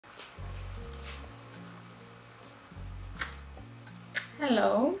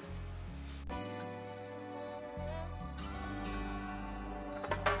Hello.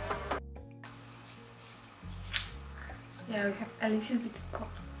 Yeah, we have a little bit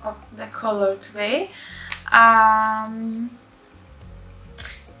of the color today. And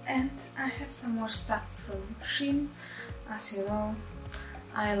I have some more stuff from Shein. As you know,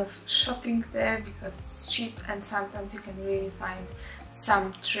 I love shopping there because it's cheap and sometimes you can really find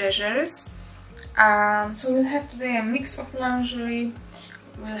some treasures. So we'll have today a mix of lingerie.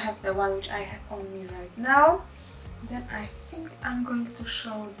 We'll have the one which I have on me right now. Then I think I'm going to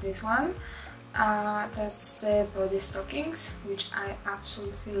show this one. That's the body stockings, which I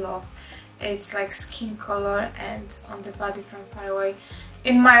absolutely love. It's like skin color, and on the body from far away,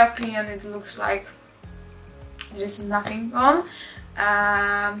 in my opinion, it looks like there is nothing on.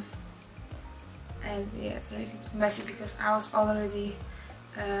 And yeah, it's a little bit messy because I was already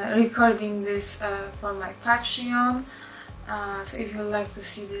recording this for my Patreon. So if you'd like to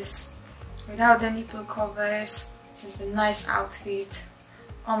see this without the nipple covers, with a nice outfit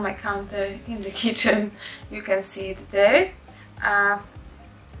on my counter in the kitchen, you can see it there.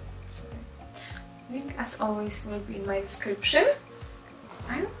 Link as always will be in my description.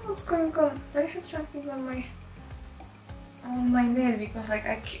 I don't know what's going on. I have something on my nail because like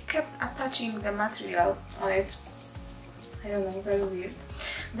I kept attaching the material on it. I don't know, very weird.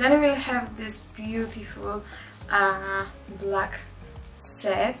 Then we'll have this beautiful black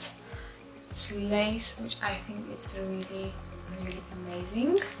set. It's lace, which I think it's really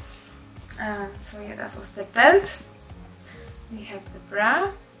amazing. So yeah, that was the belt. We have the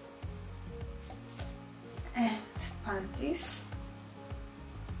bra and panties.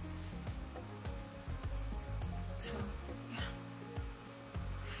 So yeah,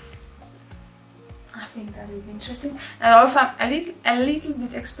 I think that will be interesting. And also I'm a little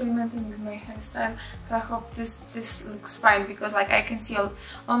bit experimenting with my hairstyle, so I hope this looks fine because like I can see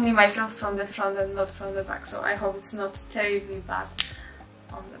only myself from the front and not from the back, so I hope it's not terribly bad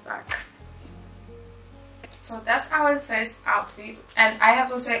on the back. So that's our first outfit, and I have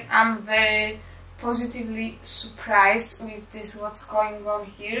to say I'm very positively surprised with this, what's going on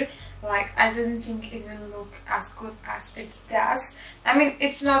here. Like I didn't think it will look as good as it does. I mean,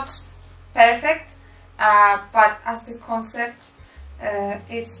 it's not perfect, but as the concept,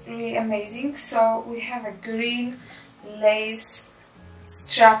 it's really amazing. So we have a green lace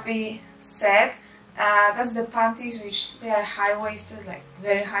strappy set. That's the panties, which they are high-waisted, like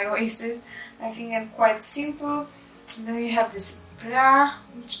very high-waisted, I think, and quite simple. Then we have this bra,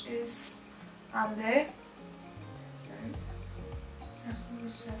 which is under. Sorry, something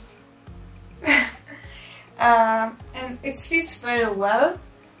is just and it fits very well,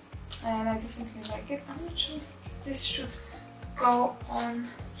 and I definitely like it. I'm not sure if this should go on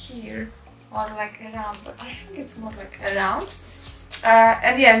here or like around, but I think it's more like around.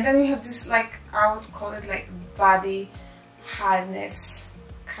 And yeah, and then we have this, like, I would call it like body harness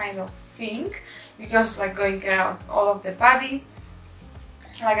kind of thing, because like going around all of the body.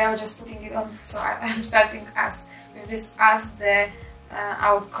 Like I was just putting it on, so I'm starting with this as the,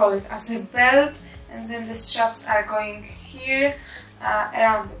 I would call it as a belt, and then the straps are going here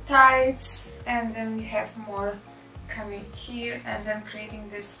around the thighs, and then we have more coming here, and then creating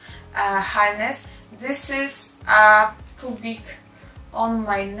this harness. This is too big on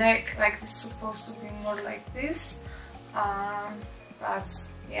my neck, like this is supposed to be more like this, but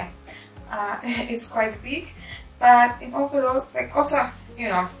yeah, it's quite big. But in overall, like also, you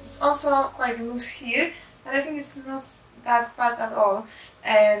know, it's also quite loose here, but I think it's not that bad at all,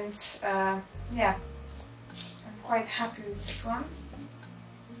 and yeah, I'm quite happy with this one.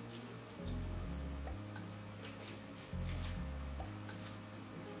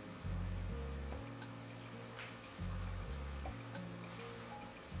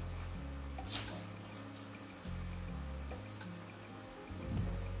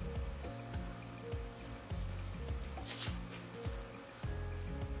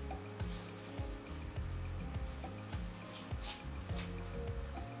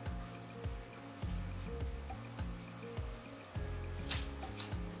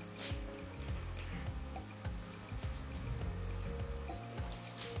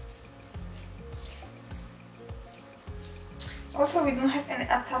 Also, we don't have any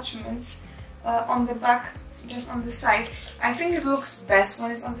attachments on the back, just on the side. I think it looks best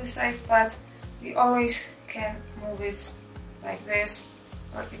when it's on the side, but we always can move it like this,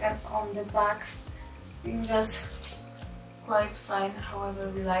 or even on the back. I think that's quite fine, however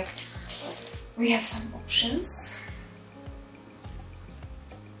we like. We have some options.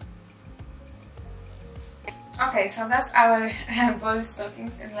 Okay, so that's our body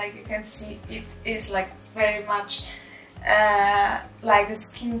stockings, and like you can see, it is like very much like the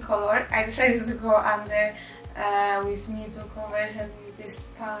skin color, I decided to go under with nipple covers and with this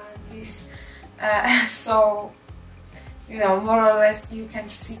panties, so you know, more or less you can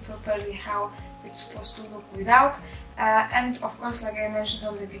see properly how it's supposed to look without. And of course, like I mentioned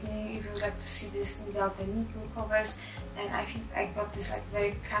on the beginning, if you would like to see this without the nipple covers, and I think I got this like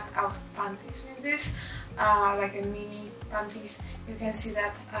very cut out panties with this, like a mini panties. You can see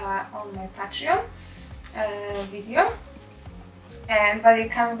that on my Patreon video. And but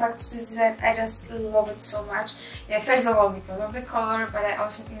coming back to this design, I just love it so much. Yeah, first of all because of the color, but I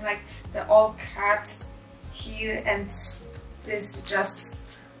also think like the all cut here, and this is just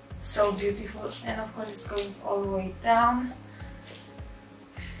so beautiful. And of course it's going all the way down.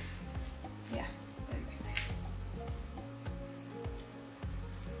 Yeah, very beautiful.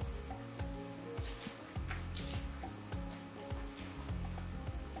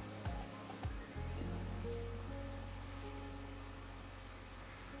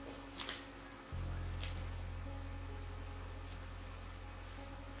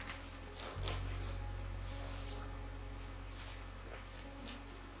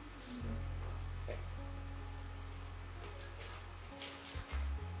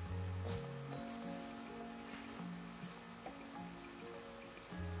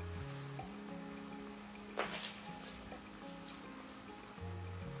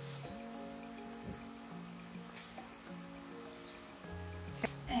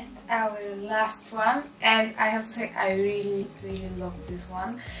 Our last one, and I have to say I really love this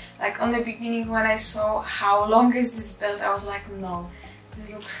one. Like on the beginning when I saw how long is this belt, I was like, no,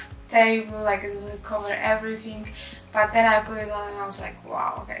 this looks terrible, like it will cover everything. But then I put it on and I was like,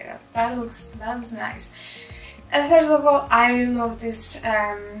 wow, okay, that looks nice. And first of all, I really love this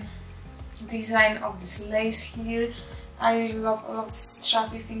design of this lace here. I really love all of the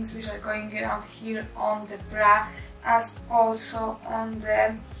strappy things which are going around here on the bra, as also on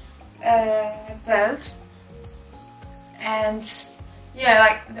the belt. And yeah,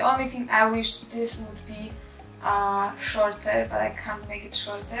 like the only thing I wish this would be shorter, but I can't make it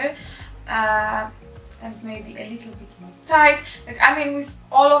shorter, and maybe a little bit more tight. Like I mean, with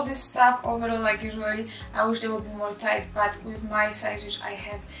all of this stuff overall, like usually I wish they would be more tight, but with my size which I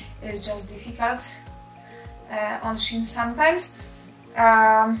have, it's just difficult on Shein sometimes.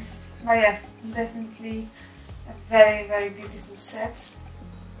 But yeah, definitely a very beautiful set.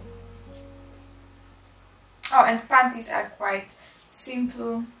 Oh, and panties are quite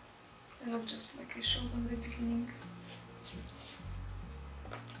simple. They look just like I showed on the beginning.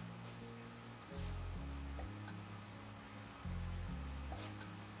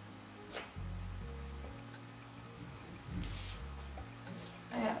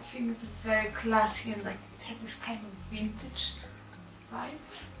 Yeah, I think it's very classy and like it had this kind of vintage vibe.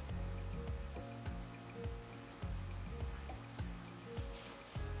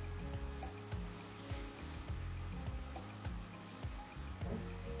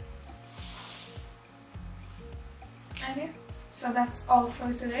 And yeah, so that's all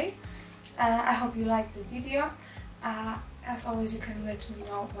for today. I hope you liked the video. As always, you can let me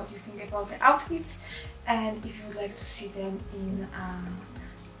know what you think about the outfits, and if you would like to see them in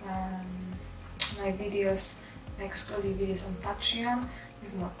my videos, my exclusive videos on Patreon,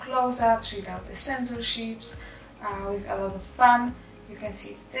 with more close-ups, without the censorships, with a lot of fun. You can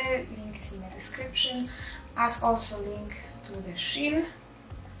see it there, link is in the description, as also link to the Shein,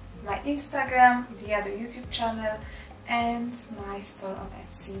 my Instagram, the other YouTube channel, and my store on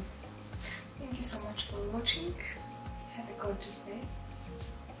Etsy. Thank you so much for watching. Have a gorgeous day.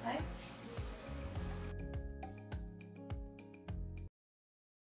 Bye.